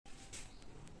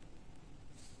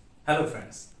Hello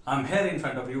friends, I'm here in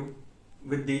front of you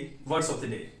with the words of the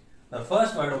day. The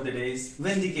first word of the day is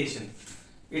vindication.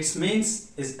 Its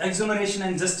means is exoneration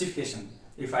and justification.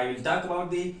 If I will talk about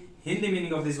the Hindi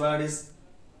meaning of this word is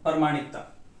parmanikta.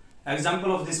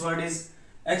 Example of this word is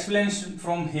explanation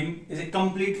from him is a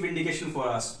complete vindication for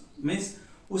us. Means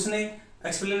उसने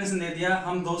explanation दे दिया,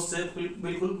 हम दोस्त से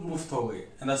बिल्कुल मुफ्त हो गए.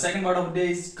 And the second word of the day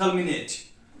is culminate.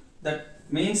 That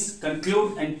means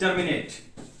conclude and terminate.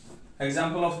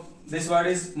 Example of this word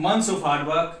is months of hard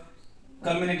work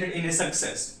culminated in a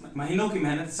success. महीनों की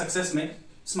मेहनत success में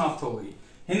समाप्त हो गई.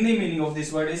 Hindi meaning of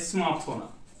this word is समाप्त होना.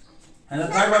 And the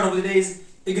third word of the day is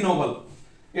ignoble.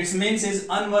 Its means is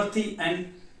unworthy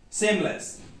and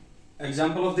shameless.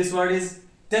 Example of this word is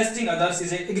testing others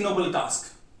is a ignoble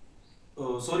task.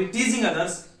 Teasing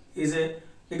others is a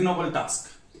ignoble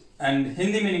task. And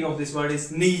Hindi meaning of this word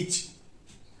is niche.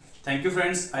 Thank you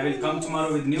friends. I will come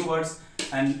tomorrow with new words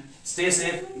and stay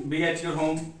safe. Be at your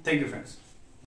home. Thank you friends.